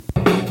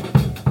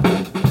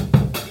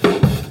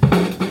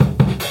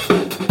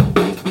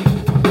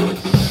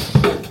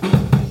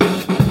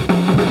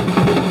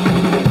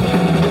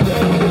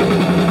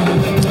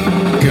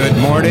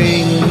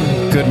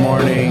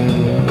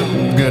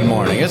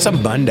a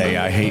Monday.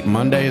 I hate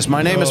Mondays.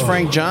 My name is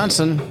Frank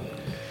Johnson,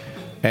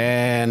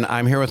 and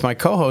I'm here with my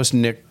co-host,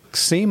 Nick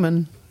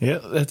Seaman. Yeah,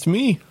 that's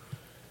me.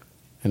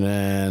 And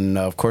then,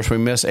 of course, we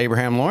miss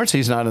Abraham Lawrence.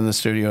 He's not in the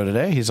studio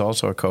today. He's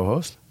also a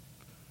co-host.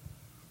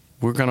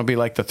 We're going to be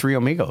like the Three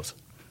Amigos.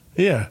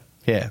 Yeah.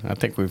 Yeah, I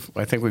think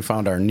we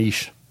found our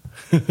niche.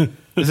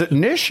 Is it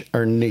niche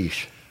or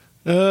niche?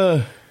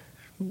 It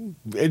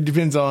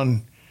depends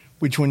on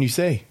which one you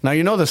say. Now,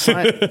 you know the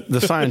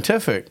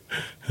scientific,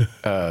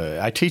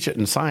 I teach it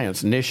in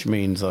science, niche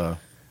means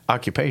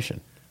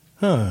occupation.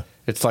 Huh.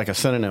 It's like a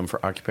synonym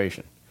for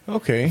occupation.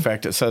 Okay. In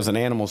fact, it says an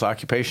animal's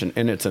occupation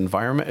in its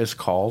environment is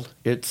called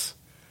its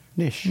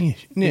niche.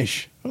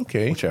 Niche.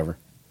 Okay. Whichever.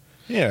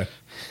 Yeah.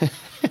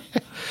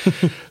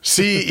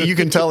 See, you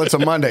can tell it's a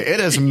Monday. It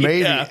is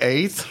May the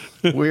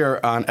 8th. We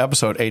are on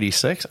episode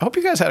 86. I hope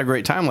you guys had a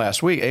great time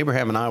last week.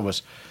 Abraham and I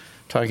was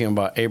talking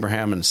about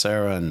Abraham and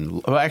Sarah,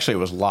 and well, actually it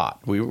was Lot.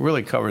 We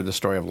really covered the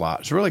story of Lot.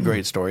 It's a really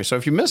great story. So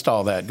if you missed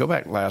all that, go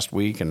back last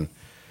week and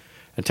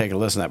take a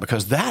listen to that,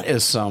 because that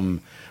is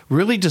some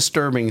really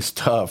disturbing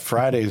stuff.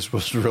 Fridays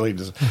was really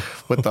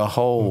with the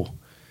whole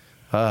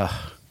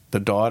the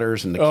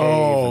daughters and the cave.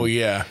 Oh,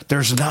 yeah.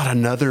 There's not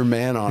another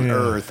man on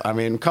earth. I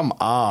mean, come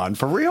on.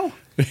 For real?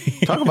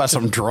 Talk about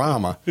some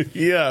drama.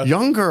 Yeah.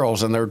 Young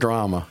girls and their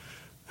drama.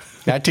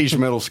 I teach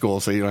middle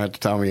school, so you don't have to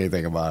tell me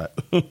anything about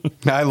it.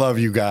 I love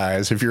you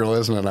guys, if you're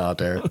listening out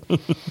there.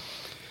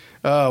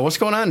 What's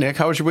going on, Nick?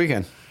 How was your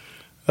weekend?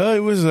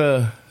 It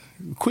was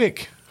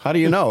quick. How do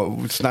you know?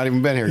 It's not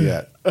even been here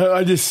yet.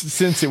 I just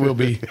sense it will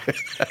be.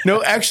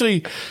 No,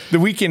 actually, the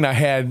weekend I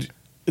had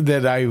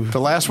the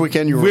last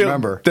weekend you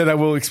remember that I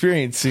will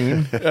experience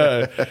soon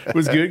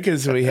was good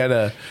because we had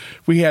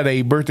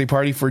a birthday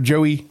party for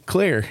Joey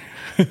Claire.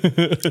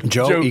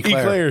 Joey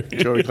Claire,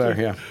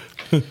 yeah.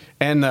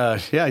 And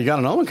you got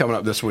another one coming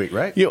up this week,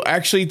 right?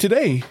 Actually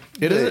today.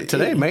 Is it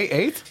today, May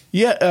 8th?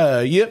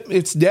 Yeah, yep.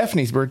 It's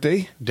Daphne's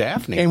birthday.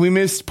 Daphne, and we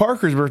missed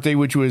Parker's birthday,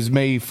 which was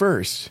May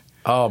 1st.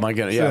 Oh my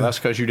goodness! Yeah, that's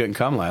because you didn't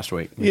come last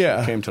week. You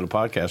came to the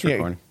podcast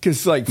recording.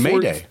 Because May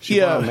Day. She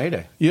went on May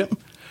Day. Yep.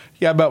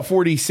 Yeah, about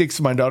 46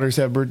 of my daughters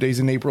have birthdays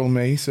in April and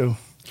May. So,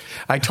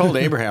 I told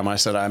Abraham, I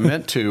said I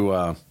meant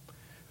to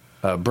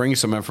bring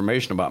some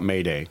information about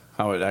May Day,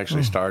 how it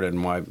actually started,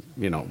 and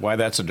why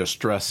that's a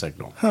distress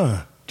signal.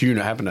 Huh? Do you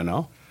happen to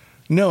know?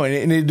 No,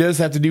 and it does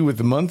have to do with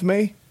the month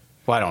May.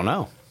 Well, I don't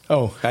know.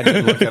 Oh, I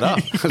didn't look it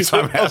up. So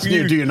I'm asking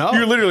you, do you know?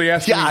 You're literally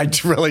asking me. I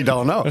really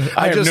don't know.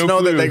 I just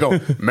know that they go,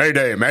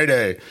 Mayday,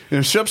 Mayday.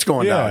 And ship's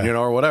going down,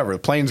 or whatever. The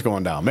plane's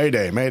going down.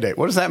 Mayday, Mayday.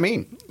 What does that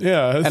mean?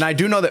 Yeah. And I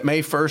do know that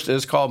May 1st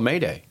is called May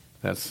Day.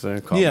 That's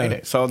called May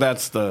Day. So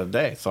that's the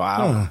day. So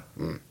I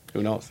don't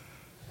who knows?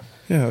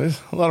 Yeah, there's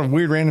a lot of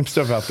weird random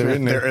stuff out there,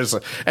 isn't there? There is.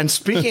 And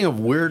speaking of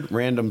weird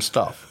random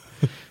stuff,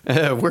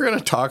 we're going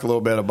to talk a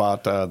little bit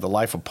about the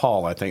life of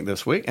Paul, I think,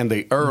 this week, and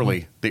the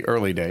early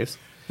days.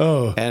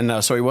 Oh.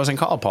 And so he wasn't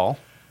called Paul.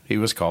 He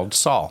was called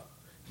Saul,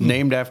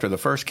 named after the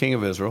first king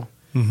of Israel.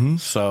 Mm-hmm.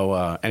 So,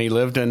 and he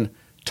lived in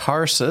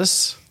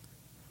Tarsus,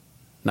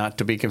 not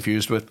to be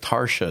confused with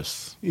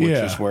Tarshish, which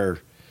is where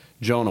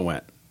Jonah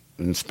went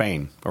in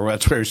Spain, or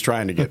that's where he was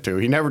trying to get to.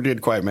 He never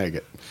did quite make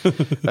it.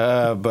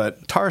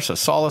 But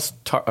Tarsus, Saul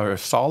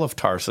of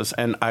Tarsus,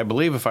 and I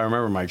believe, if I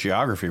remember my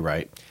geography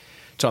right,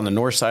 it's on the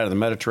north side of the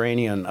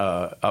Mediterranean,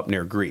 up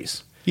near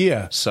Greece.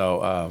 Yeah.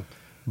 So,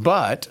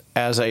 but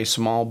as a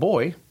small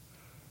boy,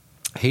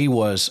 he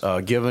was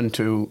given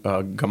to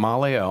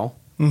Gamaliel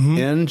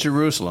in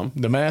Jerusalem.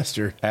 The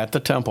master. At the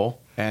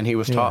temple, and he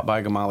was taught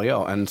by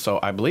Gamaliel. And so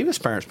I believe his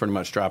parents pretty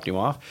much dropped him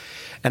off.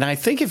 And I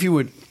think if you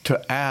were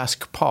to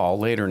ask Paul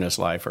later in his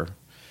life,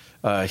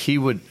 he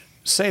would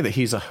say that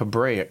he's a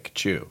Hebraic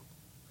Jew.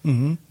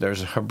 Mm-hmm.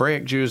 There's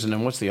Hebraic Jews, and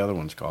then what's the other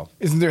one's called?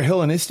 Isn't there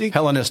Hellenistic?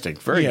 Hellenistic.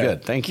 Very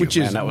good. Thank you. Which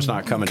is that was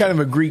not coming. Kind of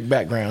a Greek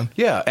background.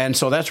 Yeah, and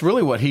so that's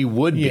really what he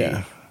would be.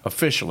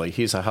 Officially,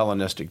 he's a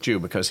Hellenistic Jew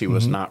because he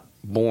was not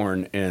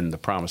born in the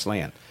Promised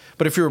Land.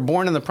 But if you were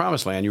born in the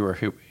Promised Land, you were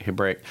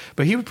Hebraic.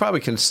 But he would probably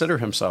consider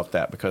himself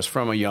that because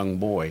from a young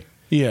boy,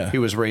 he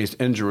was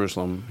raised in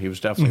Jerusalem. He was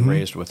definitely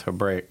raised with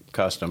Hebraic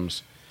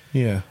customs.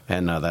 Yeah.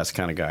 And that's the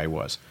kind of guy he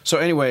was. So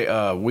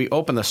anyway, we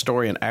open the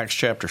story in Acts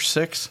chapter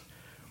 6.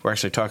 We're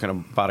actually talking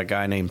about a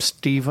guy named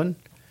Stephen,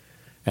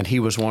 and he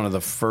was one of the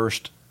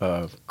first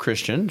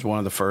Christians, one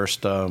of the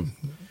first,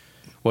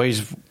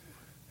 he's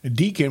a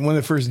deacon, one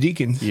of the first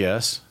deacons.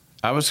 Yes.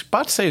 I was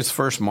about to say his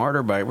first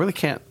martyr, but I really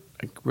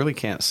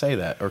can't say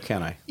that, or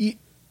can I?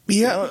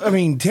 Yeah, I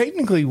mean,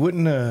 technically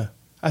wouldn't,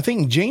 I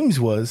think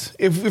James was.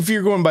 If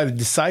you're going by the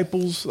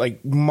disciples,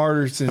 like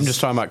martyrs. I'm just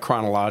talking about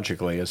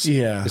chronologically. Is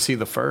he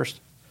the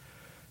first?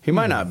 He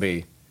might not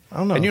be. I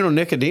don't know. And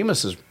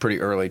Nicodemus is pretty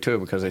early too,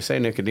 because they say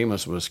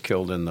Nicodemus was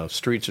killed in the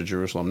streets of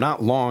Jerusalem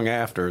not long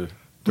after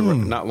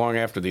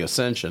the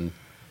ascension,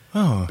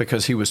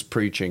 because he was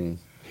preaching.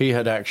 He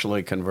had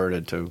actually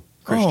converted to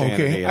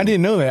Christianity. Oh, okay. I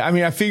didn't know that. I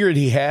mean, I figured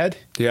he had.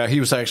 Yeah,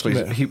 he was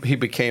actually he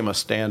became a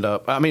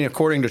stand-up. I mean,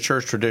 according to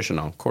church tradition,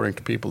 according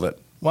to people that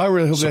I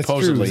really hope that's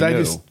true.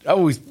 I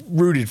always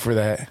rooted for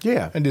that.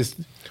 Yeah.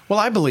 Well,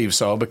 I believe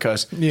so,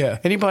 because Yeah.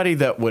 anybody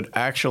that would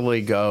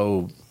actually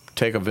go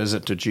take a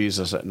visit to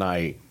Jesus at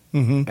night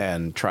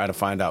and try to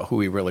find out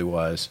who he really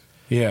was,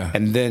 Yeah.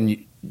 and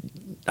then,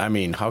 I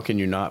mean, how can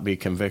you not be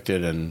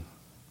convicted and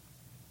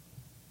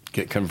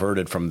get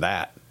converted from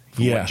that,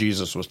 from what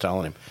Jesus was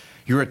telling him?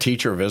 You're a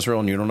teacher of Israel,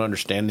 and you don't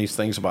understand these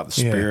things about the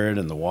Spirit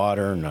and the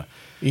water and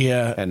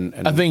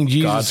and I think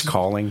God's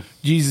calling.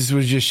 Jesus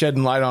was just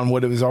shedding light on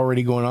what was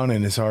already going on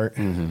in his heart.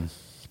 Mm-hmm.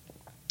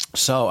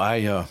 So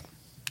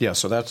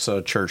so that's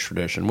a church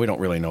tradition. We don't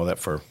really know that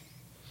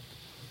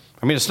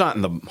it's not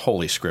in the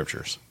Holy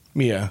Scriptures.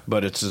 Yeah.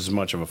 But it's as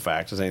much of a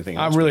fact as anything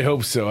else. I really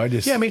hope so.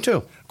 Yeah, me too.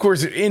 Of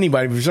course,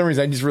 anybody, for some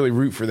reason, I just really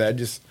root for that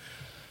just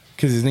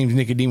because his name's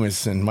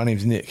Nicodemus and my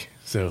name's Nick.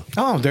 So.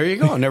 Oh, there you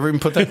go. Never even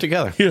put that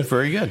together. Yeah.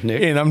 Very good,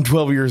 Nick. And I'm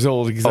 12 years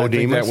old because I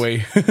think that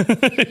way.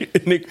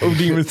 Nick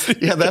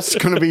Odemus. Yeah, that's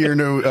going to be your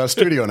new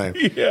studio name.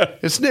 Yeah.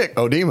 It's Nick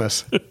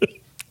Odemus.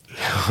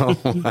 Oh,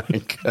 my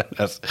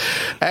goodness.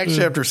 Acts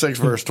chapter 6,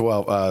 verse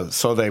 12.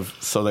 So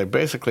they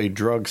basically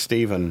drug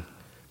Stephen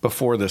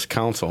before this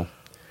council.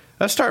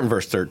 Let's start in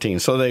verse 13.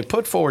 So they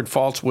put forward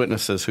false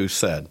witnesses who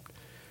said,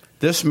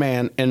 "This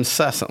man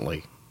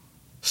incessantly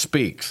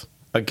speaks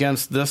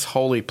against this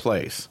holy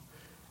place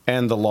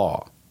and the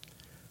law.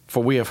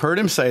 For we have heard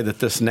him say that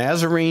this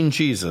Nazarene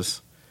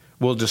Jesus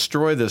will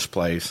destroy this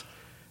place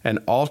and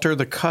alter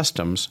the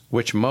customs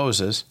which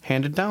Moses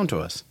handed down to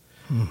us."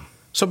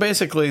 So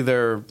basically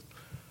their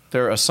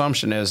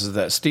assumption is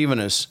that Stephen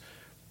is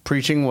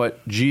preaching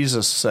what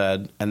Jesus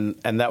said, and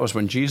that was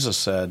when Jesus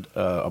said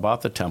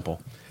about the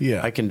temple,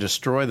 I can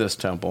destroy this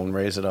temple and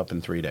raise it up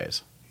in 3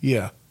 days.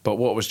 Yeah. But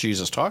what was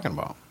Jesus talking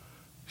about?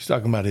 He's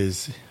talking about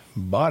his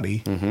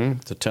body.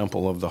 The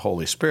temple of the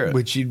Holy Spirit.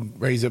 Which he'd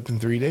raise up in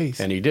 3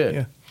 days. And he did.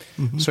 Yeah.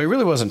 So he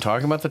really wasn't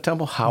talking about the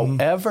temple.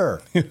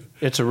 However,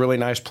 it's a really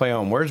nice play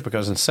on words,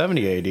 because in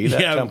 70 A.D.,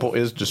 that temple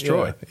is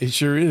destroyed. Yeah, it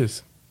sure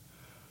is.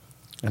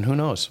 And who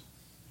knows?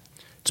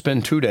 It's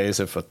been 2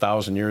 days if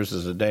 1,000 years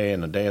is a day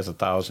and a day is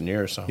 1,000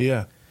 years. So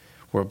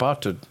we're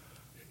about to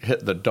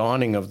hit the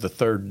dawning of the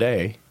third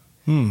day.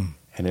 And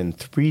in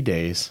 3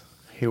 days,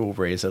 he will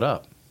raise it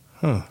up.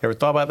 Ever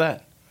thought about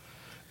that?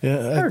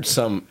 Yeah, I heard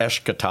some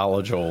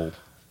eschatological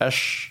guy.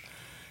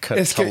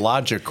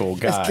 Eschatological.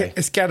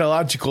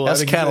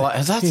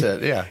 That's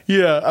it, yeah.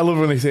 Yeah, I love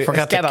when they say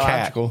Forgot the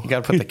cat. eschatological. You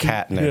got to put the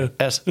cat in there.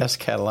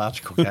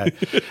 Eschatological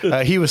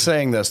guy. He was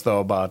saying this, though,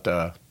 about,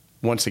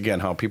 once again,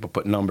 how people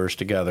put numbers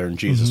together and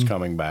Jesus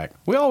coming back.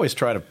 We always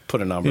try to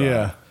put a number on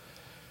it.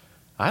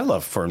 I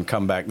love for him to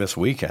come back this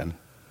weekend.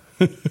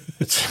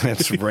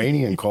 It's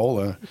rainy and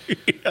cold.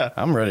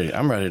 I'm ready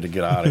to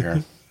get out of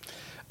here.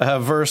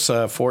 Verse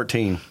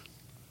 14.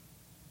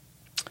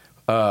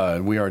 We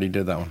already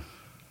did that one.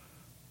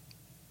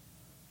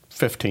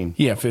 15.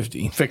 Yeah,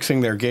 15.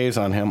 Fixing their gaze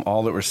on him,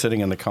 all that were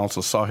sitting in the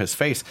council saw his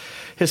face.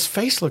 His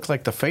face looked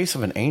like the face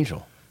of an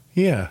angel.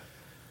 Yeah.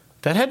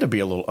 That had to be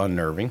a little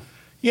unnerving.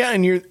 Yeah,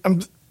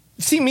 and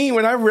see me,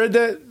 when I read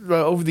that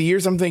over the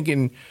years, I'm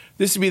thinking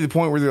this would be the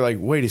point where they're like,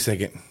 wait a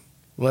second.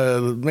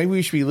 Well, maybe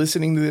we should be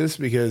listening to this,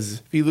 because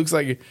if he looks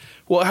like,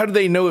 well, how do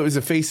they know it was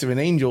the face of an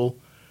angel?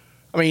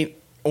 I mean,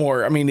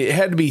 it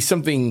had to be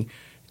something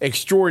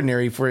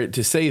extraordinary for it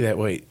to say that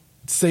way.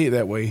 Say it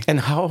that way. And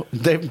how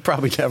they've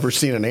probably never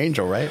seen an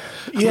angel, right?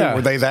 Yeah.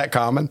 Were they that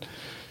common?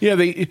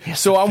 Yeah.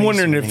 So I'm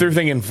wondering if they're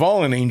thinking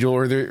fallen angel,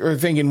 or they're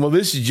thinking, well,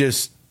 this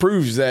just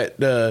proves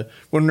that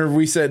whenever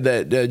we said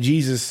that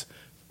Jesus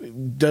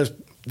does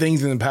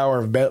things in the power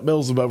of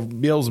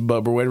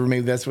Beelzebub or whatever,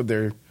 maybe that's what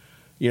they're,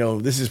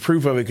 this is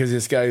proof of it, because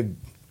this guy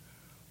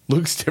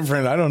looks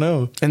different. I don't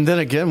know. And then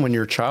again, when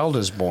your child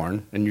is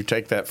born and you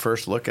take that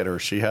first look at her,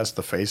 she has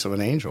the face of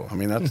an angel. I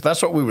mean,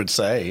 that's what we would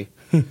say.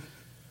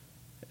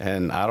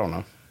 And I don't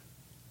know.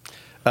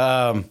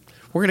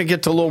 We're going to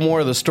get to a little more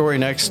of the story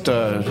next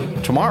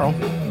tomorrow.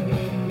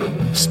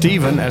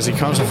 Stephen, as he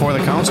comes before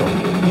the council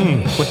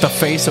with the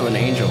face of an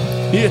angel.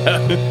 Yeah.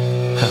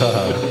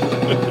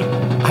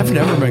 I've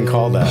never been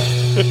called that.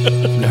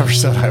 Never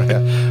said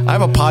I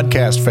have a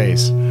podcast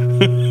face.